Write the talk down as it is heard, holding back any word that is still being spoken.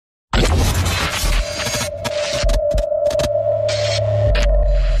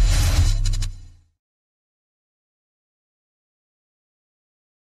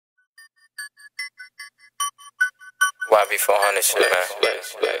YB400 shit, man.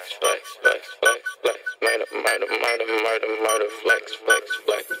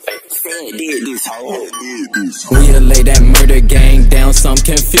 We'll lay that murder gang down, some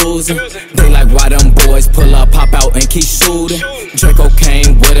confusing. They like why them boys pull up, pop out and keep shooting. Draco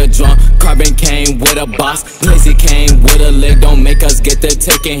came with a drum, Carbon came with a box, Lazy came with a lick, don't make us get the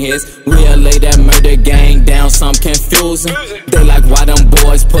taking hits. We'll lay that murder gang down, some confusing. They like why them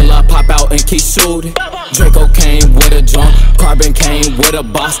boys pull up, pop out and keep shooting. Draco came with a drum, Carbon came with a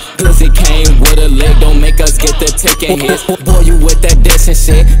box, Lazy came with a lick, don't make us get the taking hits. Boy, you with that dancing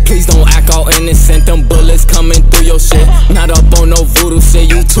shit, please don't act all innocent, them bullets coming through your shit. Not up on no voodoo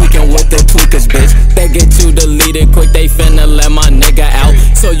shit, you tweaking with the tweakers, bitch. They get you deleted quick, they finna let my nigga out,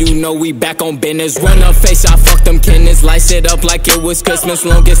 so you know we back on business. Run up face, I fuck them kidneys, light shit up like it was Christmas.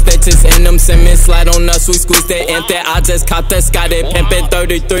 Longest stitches in them Simmons, slide on us, we squeeze that empty. I just caught the Scotty pimpin'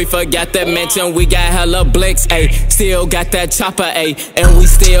 33, forgot that mention, we got hella blicks, ayy. Still got that chopper, ayy, and we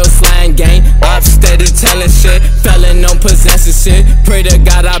still sliding gang. I'm steady telling shit, felon on possession shit. Pray to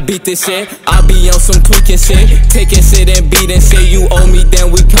God I beat this shit, I be on some tweaking shit, taking shit and beating shit. You owe me,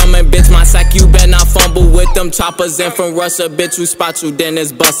 then we coming, bitch. My sack, you better not fumble with them choppers in from Russia, bitch. We spot you, then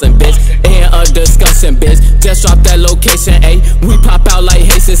it's bustin', bitch. Ain't a discussion, bitch. Just drop that location, ayy. We pop out like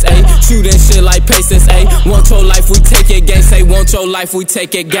Haces, ayy. Shooting shit like Paces, ayy. Want your life, we take it, gang. Say want your life, we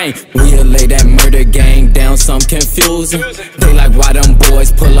take it, gang. We'll lay that murder gang down, some confusing. They like why them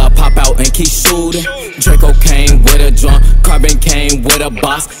boys pull up, pop out and keep shooting. Draco came with a drum, Carbon came with a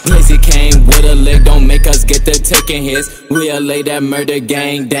box, Lazy came with a lick, don't make us get the taking hits. We'll lay that murder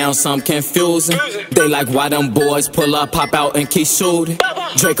gang down, some confusing. They like why them boys pull up, pop out and keep shooting.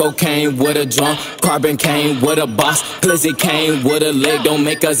 Draco came with a drum, Carbon came with a box, Lazy came with a lick, don't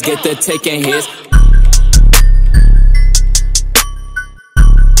make us get the taking hits.